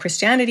conversion to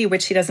Christianity,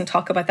 which he doesn't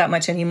talk about that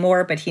much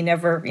anymore, but he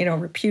never,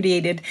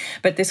 repudiated.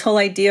 But this whole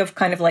idea of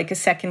kind of like a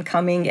second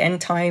coming,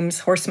 end times,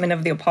 horsemen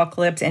of the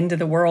apocalypse, end of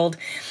the world,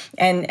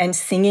 and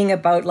singing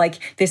about like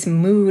this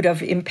mood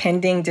of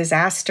impending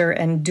disaster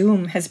and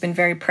doom has been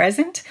very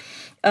present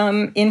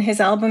in his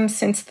albums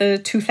since the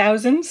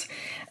 2000s.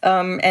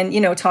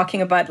 And,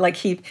 talking about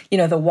like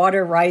the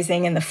water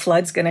rising and the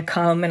flood's going to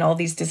come and all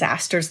these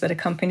disasters that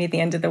accompany the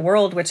end of the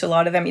world, which a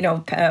lot of them,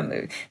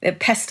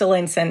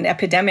 pestilence and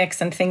epidemics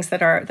and things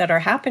that are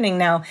happening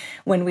now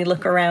when we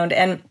look around.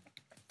 And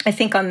I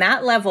think on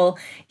that level,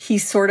 he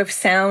sort of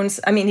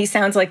sounds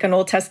like an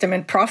Old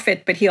Testament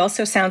prophet, but he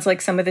also sounds like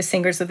some of the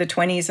singers of the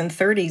 20s and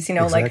 30s,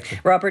 like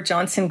Robert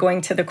Johnson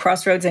going to the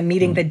crossroads and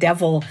meeting the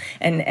devil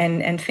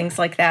and things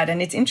like that.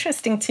 And it's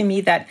interesting to me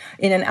that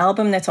in an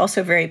album that's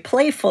also very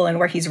playful and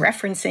where he's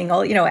referencing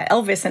all,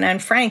 Elvis and Anne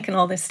Frank and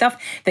all this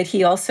stuff, that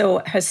he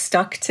also has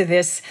stuck to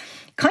this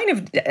kind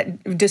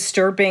of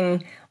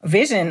disturbing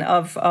vision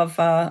of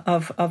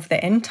the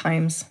end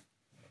times.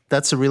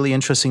 That's a really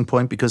interesting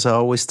point, because I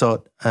always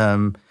thought,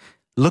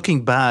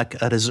 looking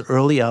back at his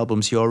early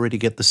albums, you already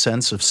get the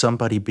sense of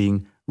somebody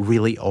being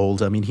really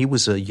old. I mean, he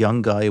was a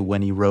young guy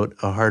when he wrote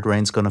A Hard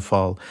Rain's Gonna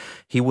Fall.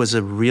 He was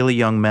a really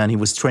young man. He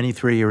was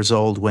 23 years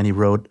old when he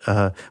wrote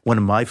one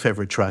of my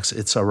favorite tracks,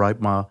 It's All Right,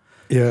 Ma.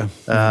 Yeah.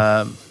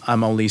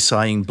 I'm Only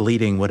Sighing,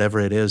 Bleeding, whatever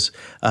it is.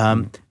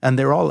 And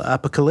they're all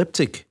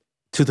apocalyptic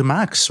to the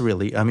max,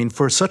 really. I mean,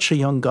 for such a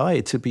young guy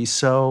to be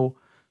so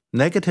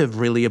negative,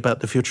 really,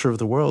 about the future of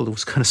the world. It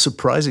was kind of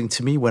surprising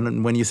to me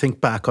when you think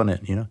back on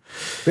it, you know.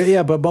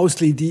 But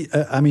mostly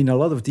a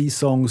lot of these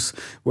songs.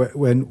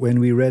 When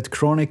we read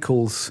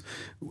chronicles,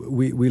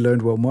 we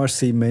learned what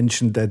Marcy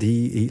mentioned, that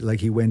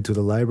he went to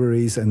the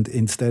libraries, and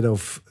instead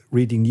of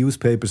reading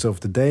newspapers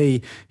of the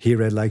day, he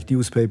read like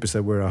newspapers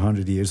that were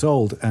 100 years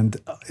old. And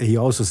he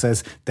also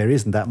says there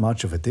isn't that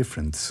much of a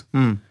difference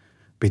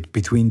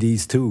between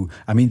these two.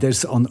 I mean,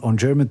 there's on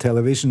German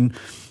television,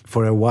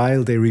 for a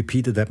while they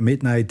repeated at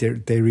midnight,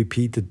 they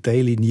repeated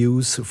daily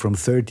news from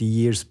 30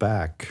 years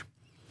back,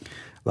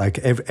 like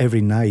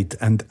every night.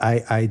 And I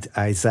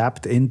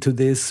zapped into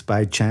this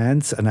by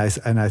chance, and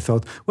I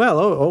thought, well,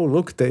 oh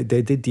look, they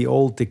did the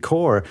old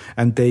decor,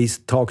 and they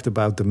talked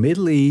about the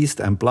Middle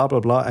East and blah blah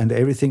blah and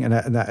everything, and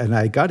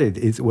I got it.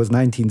 It was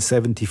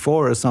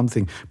 1974 or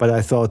something, but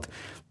I thought,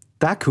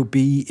 that could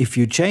be, if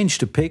you change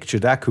the picture,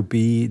 that could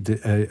be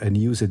a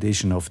news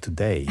edition of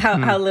today.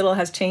 How little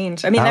has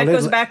changed. I mean, that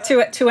goes back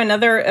to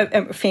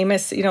another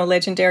famous,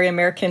 legendary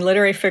American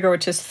literary figure,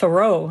 which is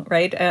Thoreau,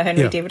 right?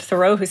 Henry David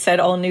Thoreau, who said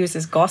all news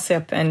is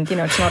gossip, and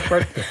it's not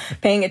worth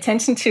paying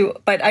attention to.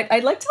 But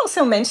I'd like to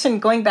also mention,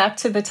 going back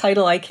to the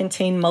title, "I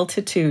Contain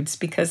Multitudes,"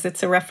 because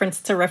it's a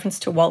reference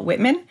to Walt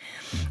Whitman.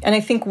 And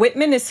I think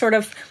Whitman is sort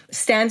of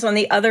stands on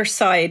the other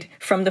side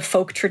from the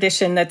folk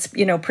tradition that's,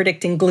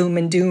 predicting gloom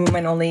and doom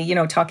and only,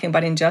 talking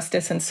about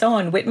injustice and so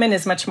on. Whitman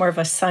is much more of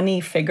a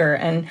sunny figure.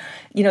 And,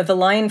 the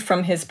line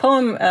from his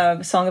poem,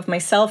 Song of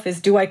Myself,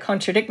 is, "Do I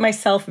contradict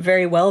myself?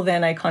 Very well,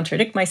 then I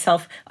contradict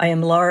myself. I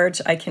am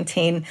large. I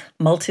contain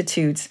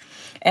multitudes."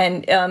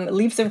 And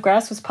Leaves of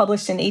Grass was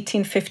published in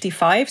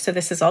 1855. So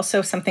this is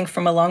also something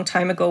from a long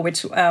time ago,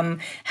 which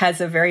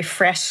has a very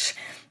fresh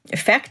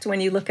effect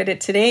when you look at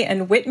it today.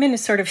 And Whitman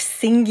is sort of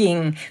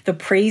singing the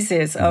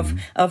praises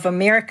of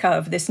America,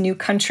 of this new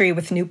country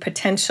with new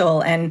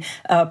potential, and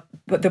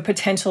the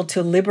potential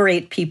to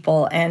liberate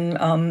people,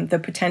 and the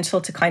potential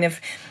to kind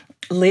of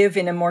live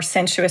in a more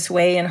sensuous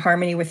way in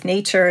harmony with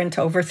nature, and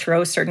to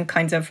overthrow certain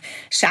kinds of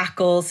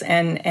shackles.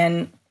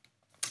 And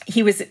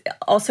he was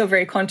also a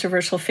very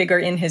controversial figure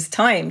in his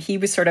time. He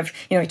was sort of,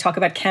 you talk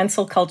about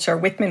cancel culture.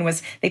 Whitman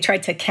they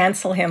tried to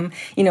cancel him,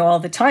 all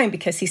the time,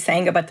 because he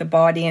sang about the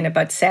body and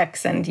about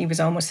sex, and he was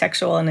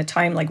homosexual in a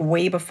time like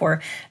way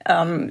before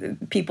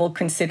people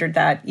considered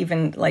that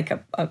even like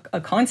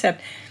a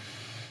concept.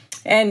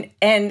 And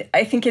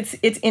I think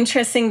it's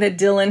interesting that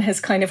Dylan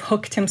has kind of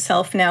hooked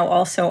himself now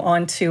also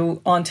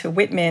onto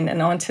Whitman,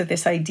 and onto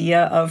this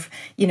idea of,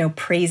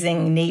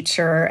 praising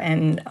nature,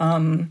 and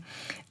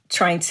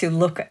trying to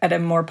look at a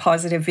more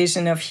positive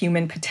vision of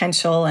human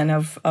potential, and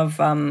of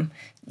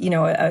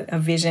a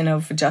vision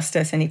of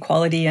justice and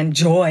equality and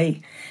joy,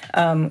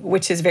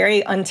 which is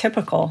very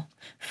untypical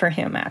for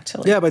him,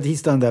 actually. Yeah, but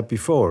he's done that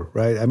before,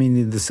 right? I mean,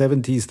 in the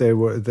 70s, there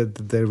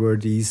were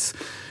these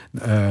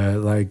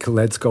like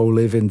 "Let's Go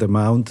Live in the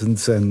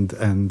Mountains"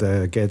 and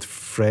get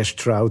fresh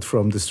trout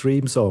from the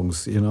stream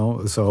songs,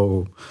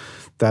 So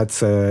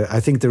that's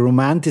I think the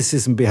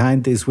romanticism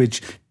behind this,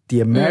 which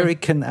the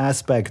American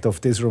aspect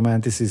of this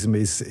romanticism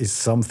is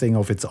something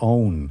of its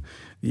own.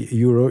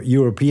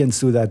 Europeans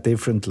do that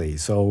differently.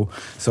 So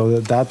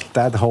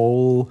that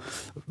whole,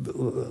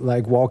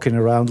 like walking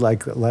around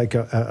like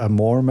a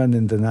Mormon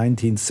in the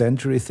 19th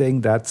century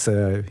thing, that's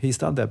he's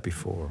done that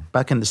before.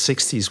 Back in the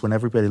 60s, when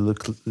everybody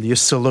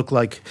used to look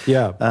like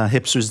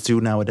hipsters do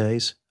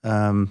nowadays.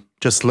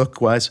 Just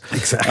look-wise.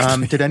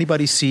 Exactly. Did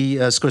anybody see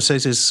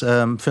Scorsese's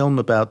film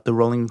about the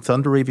Rolling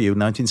Thunder Review,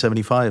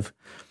 1975?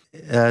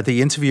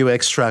 The interview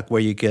extract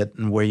where you get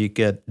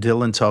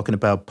Dylan talking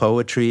about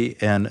poetry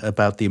and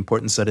about the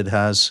importance that it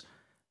has,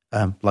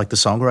 like the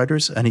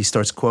songwriters, and he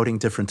starts quoting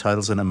different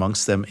titles, and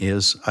amongst them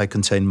is "I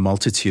Contain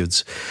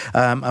Multitudes."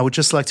 I would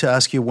just like to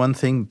ask you one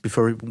thing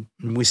before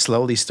we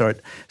slowly start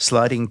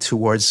sliding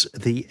towards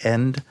the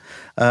end.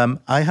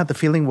 I had the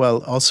feeling,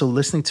 while also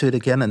listening to it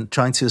again and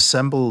trying to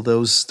assemble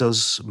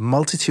those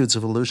multitudes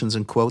of allusions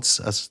and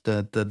quotes as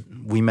that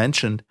we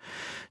mentioned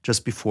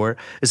just before,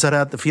 is that I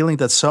had the feeling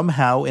that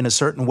somehow, in a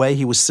certain way,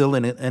 he was still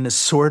in a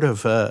sort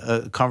of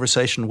a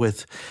conversation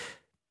with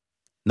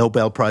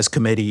Nobel Prize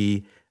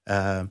committee,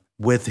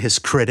 with his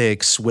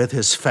critics, with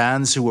his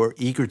fans who were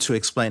eager to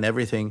explain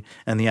everything,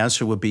 and the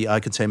answer would be,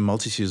 "I contain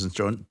multitudes,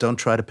 and don't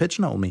try to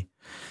pigeonhole me."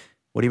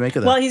 What do you make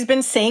of that? Well, he's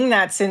been saying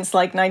that since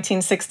like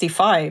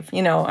 1965.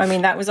 I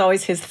mean, that was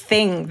always his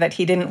thing, that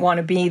he didn't want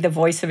to be the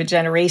voice of a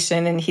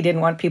generation, and he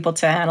didn't want people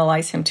to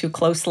analyze him too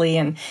closely,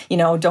 and,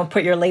 "Don't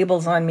put your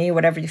labels on me,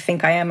 whatever you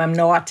think I am, I'm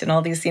not," and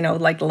all these,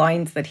 like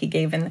lines that he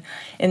gave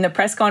in the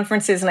press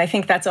conferences. And I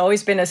think that's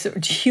always been a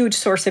huge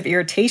source of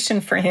irritation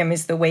for him,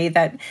 is the way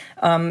that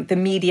the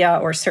media,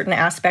 or certain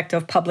aspect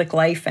of public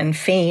life and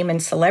fame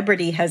and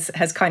celebrity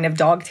has kind of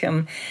dogged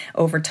him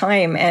over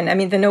time. And I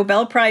mean, the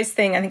Nobel Prize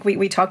thing, I think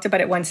we talked about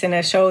about it once in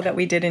a show that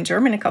we did in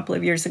German a couple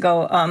of years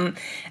ago.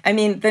 I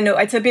mean,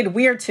 it's a bit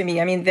weird to me.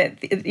 I mean, they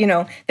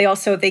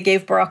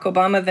gave Barack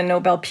Obama the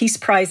Nobel Peace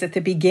Prize at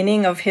the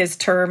beginning of his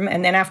term,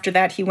 and then after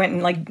that, he went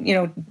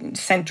and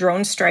sent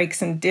drone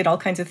strikes and did all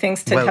kinds of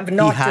things to have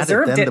not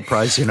deserved it. The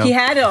prize, He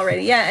had it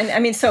already, yeah. And I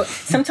mean, so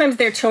sometimes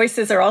their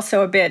choices are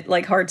also a bit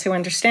hard to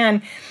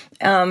understand.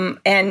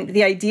 And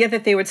the idea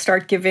that they would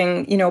start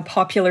giving,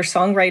 popular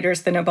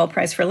songwriters the Nobel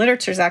Prize for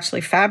Literature is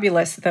actually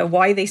fabulous.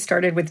 Why they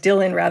started with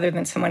Dylan rather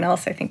than someone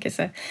else, I think, is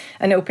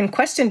an open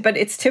question. But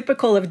it's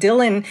typical of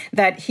Dylan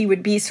that he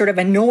would be sort of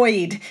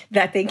annoyed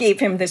that they gave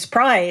him this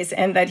prize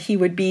and that he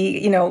would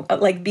be,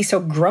 be so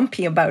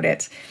grumpy about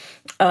it.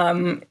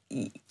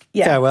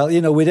 Yeah, well,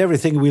 with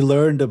everything we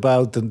learned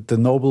about the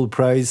Nobel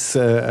Prize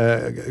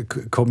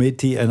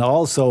committee, and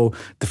also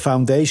the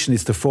foundation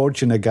is the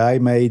fortune a guy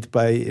made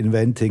by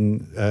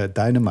inventing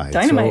dynamite.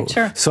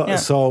 Sure.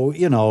 So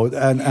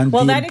and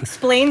well, that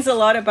explains a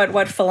lot about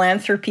what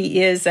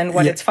philanthropy is and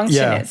what its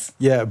function is.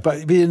 Yeah,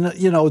 but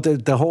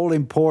the whole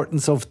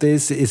importance of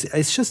this is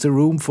it's just a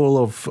room full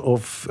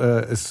of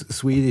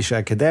Swedish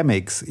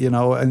academics,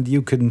 and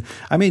you can,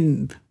 I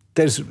mean.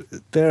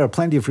 There are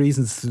plenty of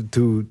reasons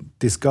to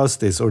discuss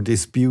this or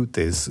dispute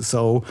this.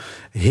 So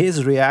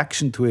his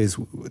reaction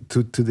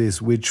to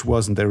this, which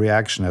wasn't a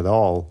reaction at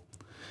all,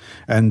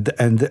 and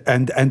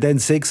then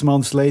 6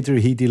 months later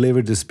he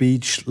delivered a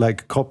speech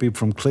copied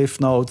from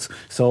Cliff Notes.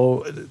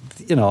 So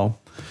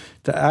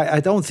I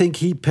don't think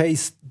he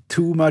pays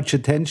too much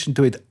attention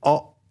to it.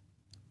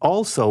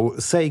 Also,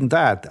 saying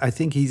that, I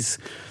think he's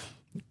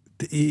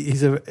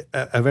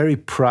a very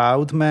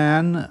proud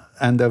man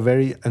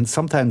and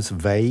sometimes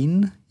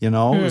vain,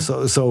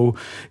 So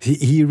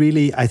he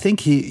really, I think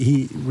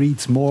he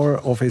reads more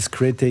of his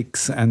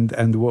critics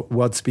and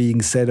what's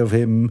being said of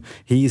him.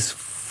 He's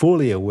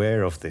fully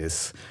aware of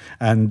this,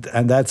 and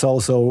that's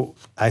also,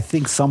 I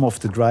think, some of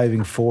the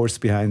driving force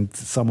behind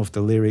some of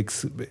the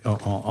lyrics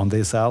on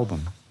this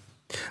album.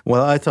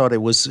 Well, I thought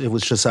it was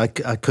just I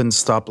couldn't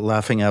stop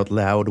laughing out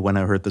loud when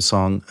I heard the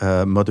song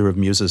 "Mother of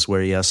Muses,"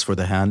 where he asks for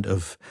the hand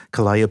of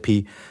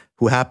Calliope,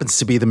 who happens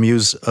to be the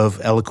muse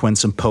of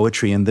eloquence and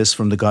poetry, and this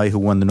from the guy who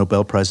won the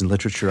Nobel Prize in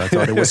Literature. I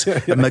thought it was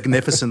a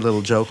magnificent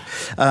little joke.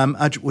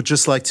 I would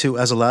just like to,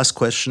 as a last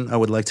question, I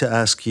would like to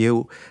ask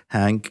you,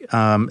 Hank,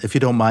 if you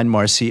don't mind,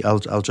 Marcy,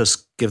 I'll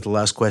just give the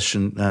last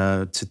question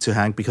to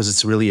Hank because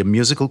it's really a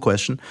musical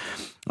question.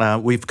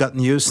 We've gotten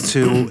used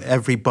to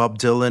every Bob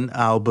Dylan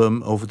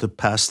album over the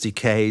past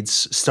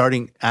decades,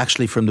 starting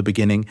actually from the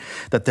beginning,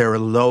 that there are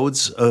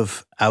loads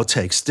of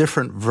outtakes,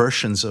 different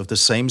versions of the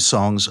same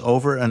songs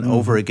over and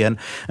over again.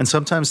 And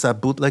sometimes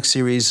that bootleg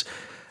series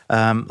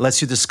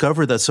lets you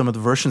discover that some of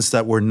the versions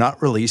that were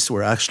not released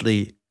were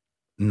actually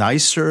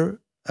nicer,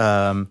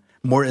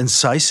 more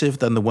incisive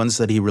than the ones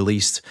that he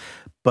released.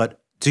 But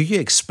do you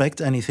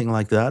expect anything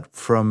like that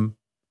from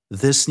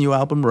this new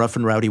album, Rough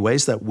and Rowdy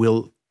Ways, that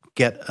will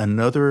get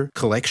another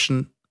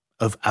collection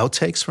of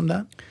outtakes from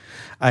that?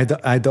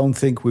 I don't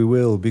think we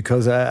will,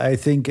 because I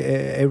think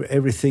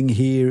everything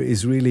here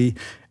is really,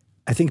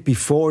 I think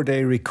before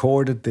they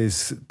recorded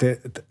this,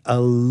 a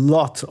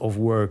lot of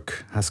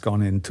work has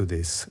gone into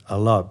this, a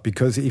lot.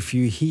 Because if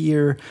you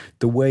hear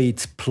the way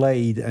it's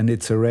played and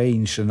it's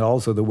arranged and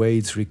also the way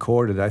it's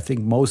recorded, I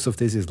think most of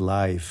this is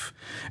live.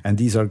 And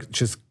these are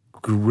just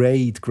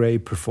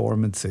great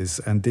performances,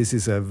 and this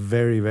is a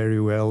very,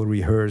 very well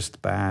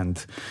rehearsed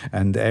band,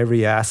 and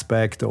every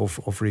aspect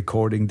of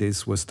recording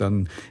this was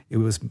done, it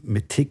was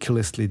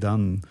meticulously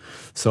done.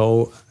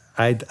 So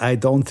I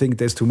don't think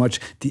there's too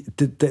much.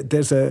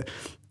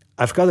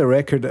 I've got a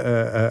record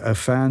a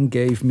fan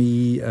gave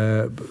me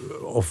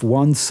of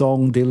one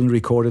song Dylan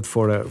recorded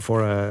for a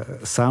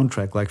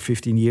soundtrack like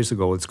 15 years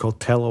ago. It's called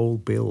Tell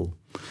Old Bill,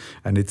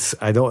 and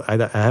I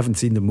haven't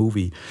seen the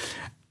movie.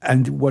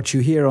 And what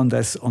you hear on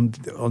these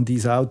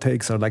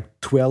outtakes are like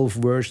 12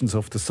 versions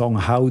of the song,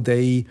 how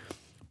they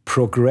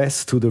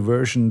progress to the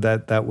version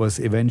that was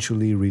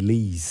eventually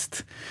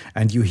released.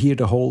 And you hear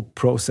the whole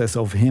process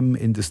of him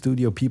in the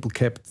studio. People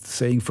kept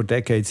saying for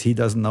decades he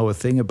doesn't know a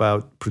thing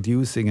about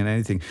producing and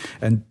anything.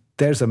 And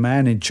there's a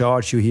man in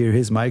charge. You hear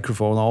his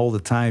microphone all the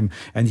time,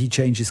 and he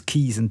changes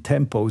keys and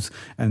tempos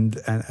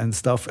and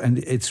stuff. And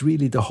it's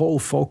really the whole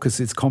focus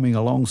is coming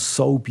along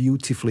so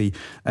beautifully.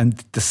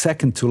 And the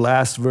second to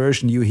last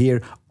version, you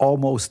hear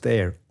almost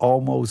there,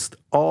 almost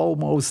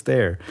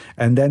there.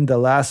 And then the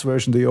last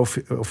version, the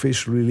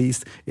official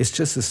release, is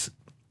just a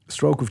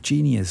stroke of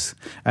genius.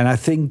 And I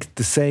think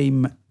the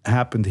same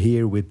happened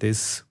here with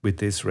this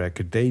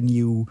record. They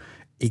knew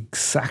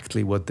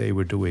exactly what they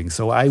were doing.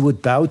 So I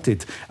would doubt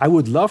it. I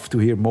would love to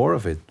hear more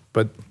of it,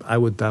 but I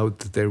would doubt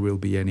that there will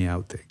be any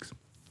outtakes.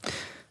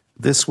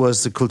 This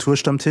was the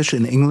Kulturstammtisch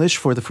in English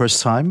for the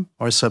first time.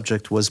 Our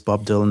subject was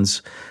Bob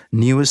Dylan's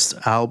newest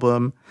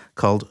album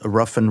called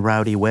Rough and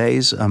Rowdy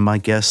Ways. My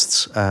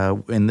guests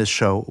in this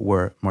show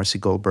were Marcy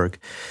Goldberg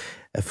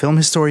a film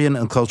historian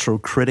and cultural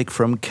critic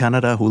from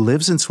Canada who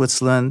lives in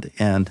Switzerland,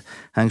 and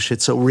Hank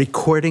Shizzoe,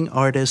 recording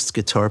artist,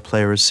 guitar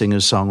player, singer,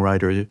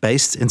 songwriter,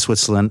 based in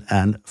Switzerland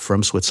and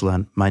from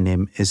Switzerland. My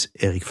name is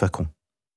Eric Facon.